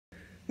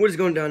What is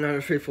going down,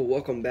 Niners Faithful?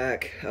 Welcome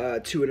back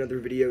to another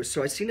video.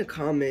 So I seen a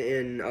comment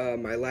in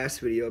my last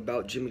video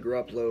about Jimmy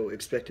Garoppolo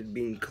expected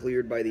being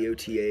cleared by the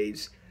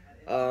OTAs.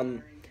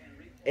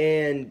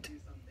 And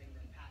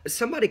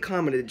somebody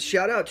commented,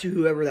 shout out to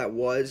whoever that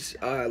was.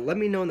 Let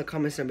me know in the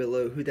comments down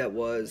below who that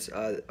was,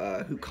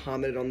 who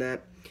commented on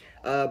that.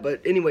 But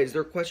anyways,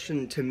 their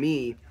question to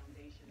me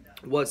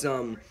was,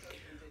 and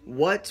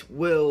I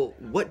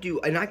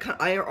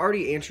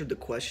already answered the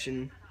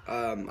question.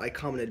 I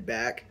commented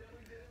back.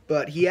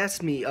 But he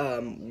asked me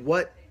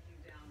what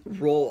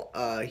role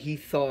he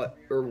thought,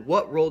 or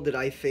what role did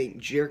I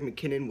think Jerick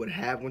McKinnon would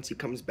have once he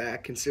comes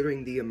back,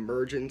 considering the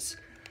emergence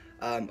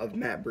of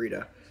Matt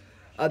Breida.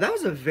 That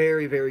was a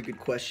very, very good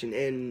question,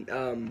 and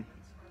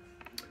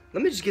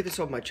let me just get this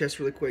off my chest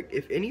really quick.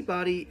 If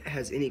anybody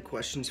has any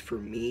questions for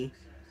me,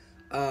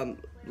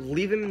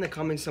 leave them in the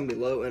comments down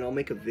below, and I'll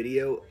make a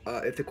video.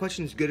 If the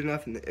question is good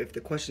enough, and if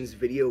the question is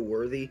video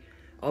worthy,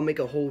 I'll make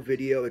a whole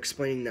video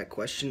explaining that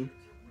question.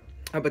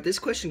 But this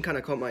question kind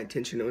of caught my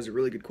attention. It was a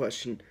really good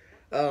question.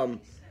 But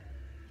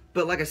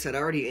like I said, I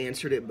already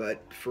answered it.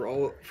 But for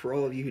all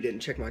of you who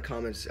didn't check my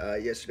comments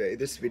yesterday,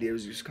 this video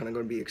is just kind of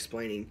going to be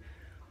explaining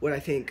what I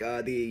think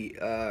the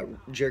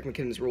Jerick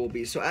McKinnon's role will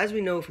be. So as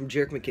we know from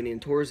Jerick McKinnon,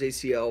 tore his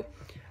ACL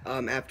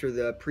after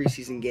the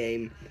preseason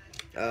game,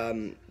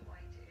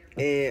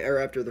 or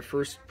after the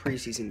first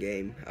preseason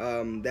game.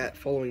 That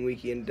following week,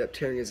 he ended up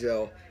tearing his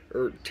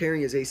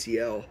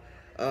ACL.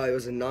 It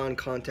was a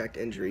non-contact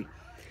injury.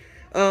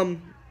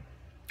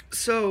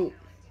 So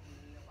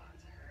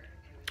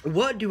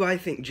what do I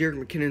think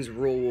Jerick McKinnon's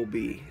role will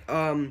be?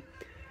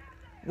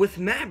 With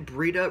Matt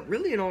Breida,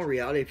 really in all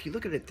reality, if you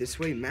look at it this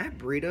way, Matt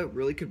Breida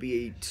really could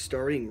be a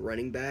starting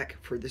running back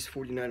for this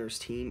 49ers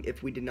team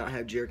if we did not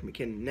have Jerick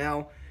McKinnon.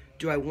 Now,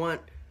 do I want,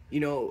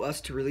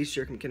 us to release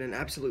Jerick McKinnon?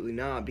 Absolutely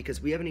not,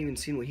 because we haven't even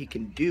seen what he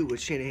can do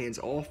with Shanahan's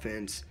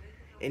offense,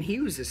 and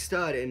he was a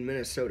stud in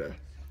Minnesota.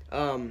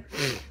 And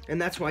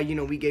that's why,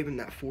 we gave him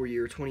that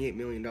 4-year, $28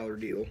 million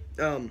deal.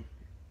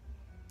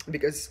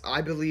 Because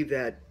I believe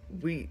that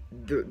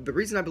the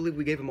reason I believe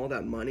we gave him all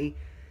that money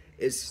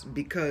is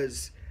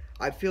because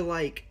I feel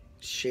like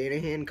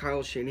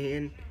Kyle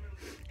Shanahan,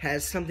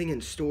 has something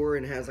in store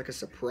and has like a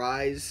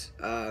surprise,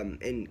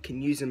 and can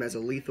use him as a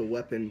lethal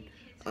weapon,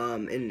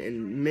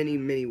 in many,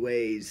 many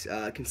ways,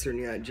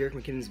 considering that Jerick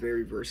McKinnon is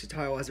very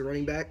versatile as a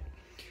running back.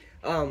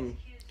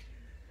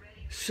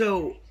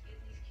 So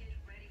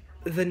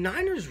the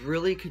Niners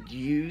really could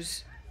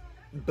use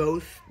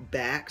both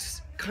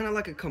backs, kind of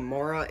like a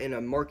Kamara and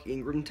a Mark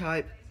Ingram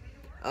type.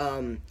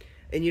 And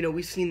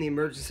we've seen the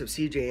emergence of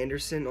C.J.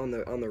 Anderson on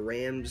the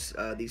Rams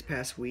these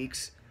past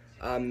weeks.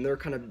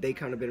 They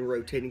kind of been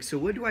rotating. So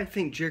what do I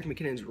think Jerick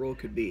McKinnon's role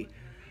could be?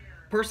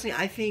 Personally,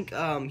 I think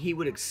he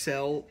would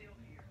excel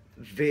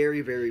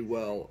very, very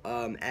well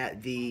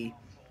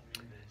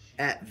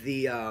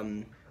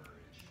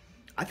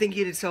I think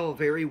he'd excel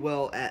very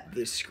well at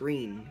the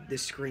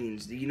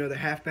screens, the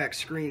halfback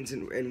screens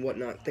and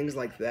whatnot, things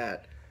like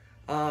that.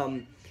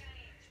 And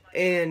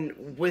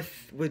with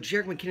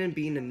Jerick McKinnon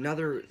being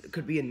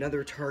could be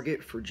another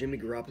target for Jimmy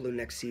Garoppolo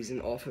next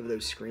season off of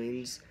those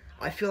screens,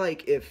 I feel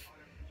like if,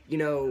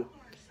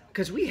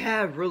 because we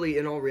have really,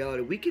 in all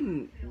reality,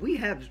 we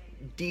have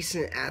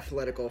decent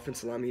athletic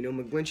offensive linemen.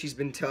 McGlinchey's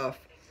been tough.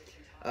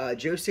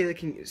 Joe Staley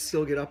can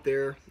still get up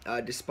there,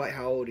 despite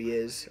how old he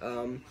is.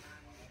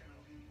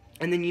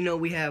 And then,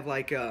 we have,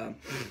 like,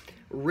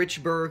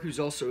 Rich Berg, who's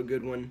also a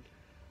good one.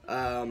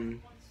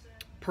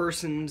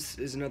 Persons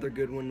is another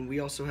good one.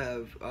 We also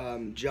have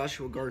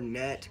Joshua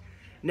Garnett.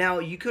 Now,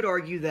 you could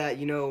argue that,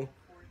 we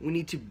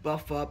need to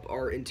buff up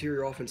our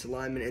interior offensive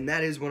linemen, and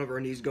that is one of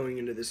our needs going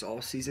into this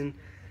offseason.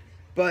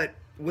 But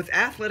with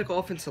athletic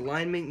offensive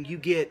linemen, you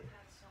get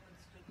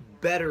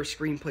better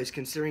screenplays,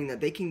 considering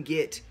that they can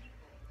get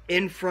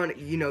in front,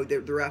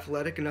 they're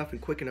athletic enough and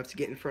quick enough to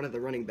get in front of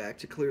the running back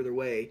to clear the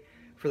way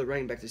for the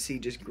running back to see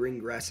just green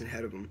grass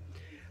ahead of him.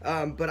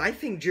 But I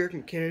think Jerick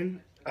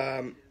McKinnon,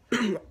 I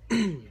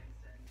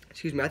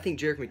think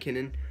Jerick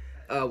McKinnon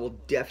will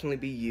definitely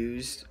be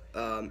used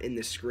in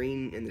the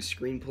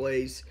screen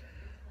plays.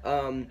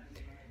 And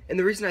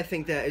the reason I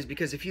think that is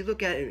because if you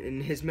look at it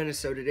in his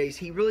Minnesota days,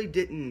 he really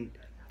didn't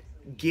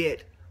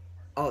get.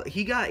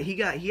 He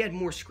had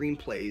more screen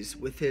plays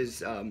with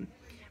his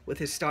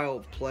style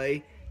of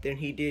play than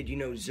he did,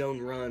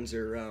 zone runs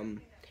or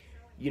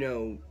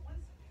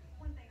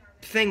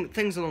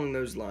things along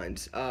those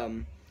lines.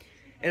 And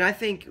I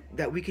think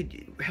that we could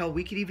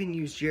even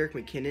use Jerick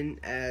McKinnon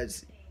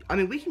as,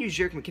 we can use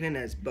Jerick McKinnon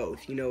as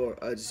both,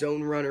 a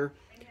zone runner,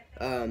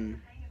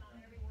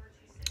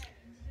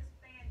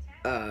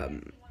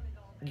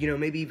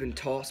 maybe even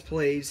toss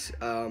plays.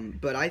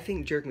 But I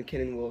think Jerick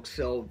McKinnon will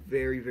excel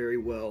very, very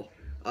well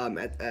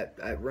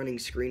at running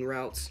screen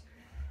routes.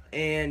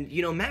 And,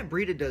 Matt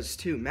Breida does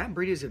too. Matt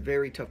Breida is a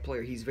very tough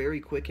player. He's very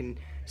quick. And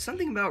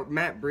something about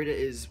Matt Breida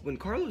is when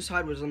Carlos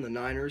Hyde was on the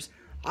Niners,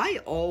 I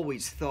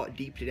always thought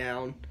deep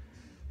down,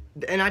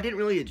 and I didn't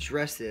really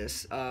address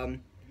this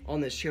on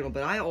this channel,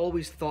 but I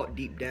always thought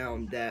deep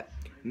down that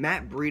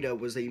Matt Breida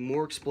was a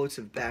more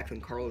explosive back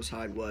than Carlos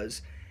Hyde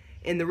was.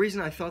 And the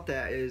reason I thought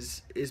that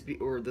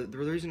the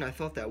reason I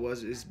thought that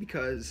is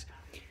because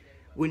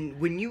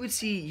when you would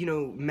see,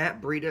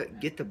 Matt Breida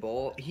get the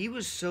ball, he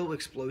was so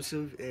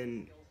explosive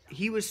and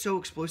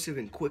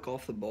quick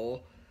off the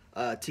ball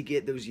to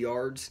get those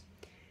yards.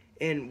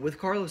 And with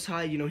Carlos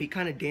Hyde, he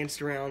kind of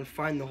danced around,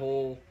 find the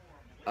hole,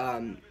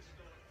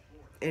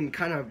 and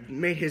kind of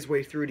made his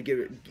way through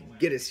to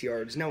get his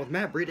yards. Now with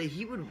Matt Breida,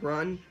 he would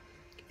run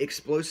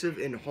explosive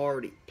and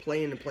hard,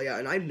 play in and play out,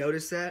 and I've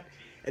noticed that,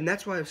 and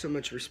that's why I have so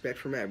much respect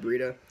for Matt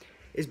Breida,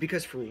 is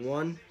because for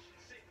one,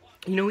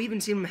 we even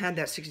seen him had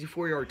that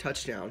 64-yard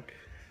touchdown.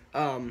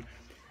 The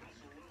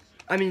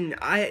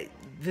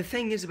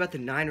thing is about the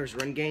Niners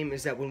run game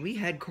is that when we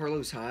had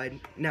Carlos Hyde,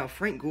 now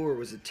Frank Gore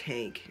was a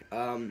tank.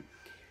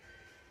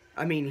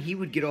 He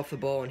would get off the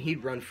ball and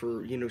he'd run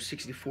for,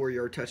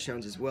 64-yard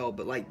touchdowns as well.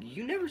 But,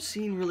 you never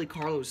seen really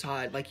Carlos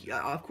Hyde.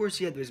 Of course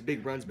he had those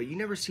big runs, but you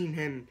never seen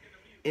him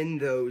in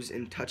those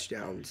in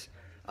touchdowns.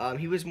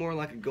 He was more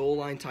like a goal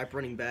line type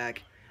running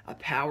back, a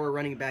power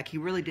running back. He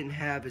really didn't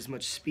have as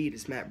much speed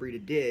as Matt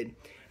Breida did.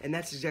 And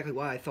that's exactly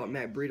why I thought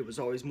Matt Breida was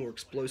always more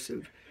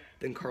explosive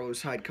than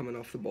Carlos Hyde coming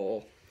off the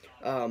ball.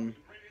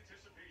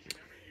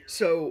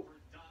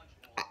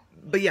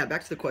 But yeah,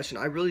 back to the question.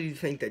 I really do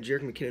think that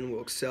Jerick McKinnon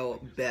will excel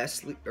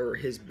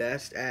his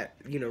best at,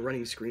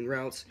 running screen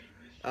routes.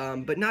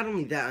 But not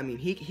only that,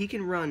 he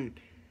can run,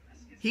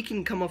 he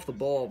can come off the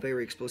ball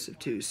very explosive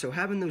too. So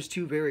having those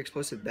two very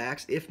explosive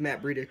backs, if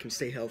Matt Breida can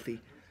stay healthy,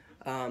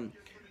 I'm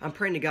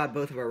praying to God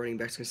both of our running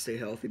backs can stay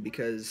healthy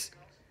because,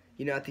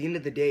 at the end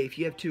of the day, if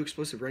you have two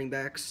explosive running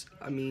backs,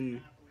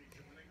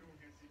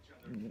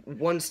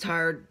 one's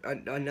tired,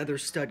 another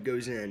stud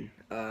goes in,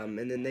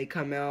 and then they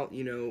come out,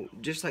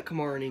 just like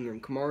Kamara and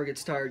Ingram. Kamara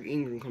gets tired,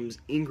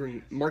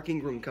 Mark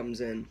Ingram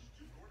comes in,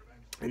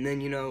 and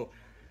then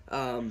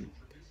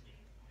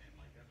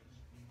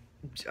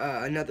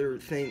another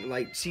thing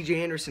like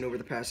C.J. Anderson over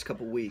the past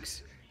couple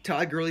weeks.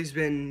 Todd Gurley's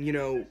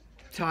been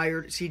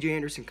tired. C.J.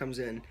 Anderson comes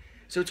in,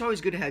 so it's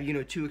always good to have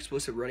two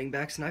explosive running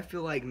backs, and I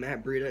feel like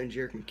Matt Breida and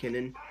Jerick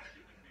McKinnon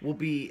will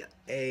be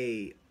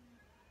a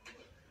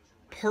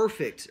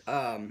perfect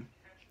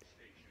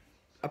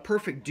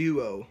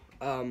duo,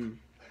 but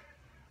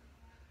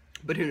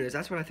who knows?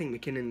 That's what I think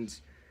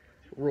McKinnon's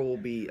role will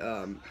be.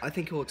 I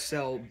think he'll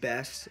excel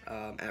best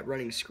at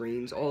running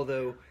screens,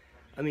 although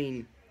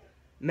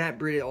Matt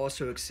Breida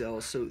also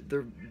excels, so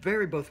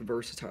they're both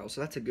versatile, so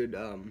that's a good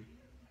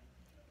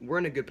we're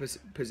in a good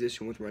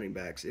position with running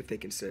backs if they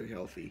can stay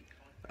healthy.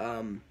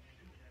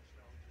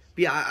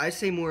 But yeah, I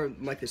say more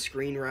like the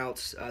screen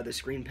routes, the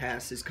screen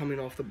passes, coming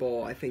off the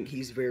ball. I think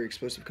he's very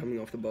explosive coming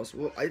off the ball.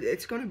 So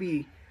it's going to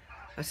be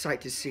a sight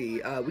to see.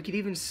 We could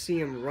even see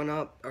him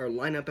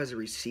line up as a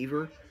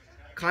receiver,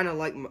 kind of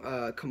like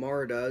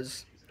Kamara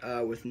does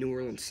with New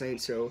Orleans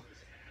Saints. So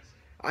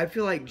I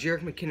feel like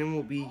Jerick McKinnon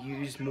will be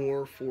used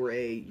more for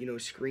a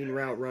screen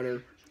route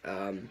runner.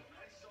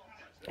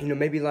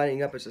 Maybe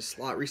lining up as a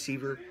slot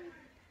receiver,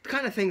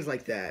 kind of things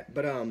like that.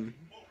 But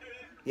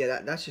yeah,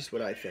 that's just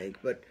what I think.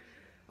 But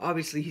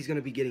obviously, he's going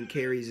to be getting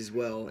carries as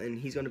well, and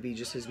he's going to be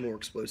just as more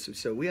explosive.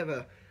 So we have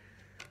a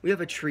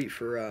treat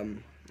for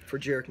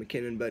Jerick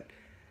McKinnon. But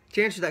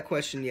to answer that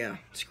question, yeah,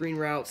 screen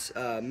routes,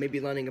 maybe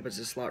lining up as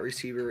a slot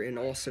receiver, and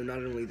also not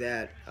only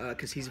that,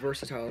 because he's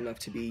versatile enough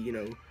to be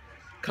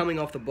coming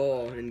off the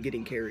ball and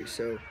getting carries.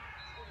 So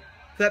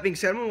with that being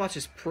said, I'm going to watch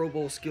this Pro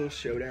Bowl Skills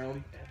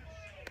Showdown.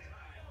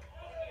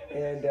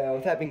 And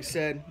with that being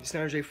said, it's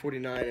Niners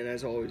J49, and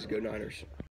as always, go Niners.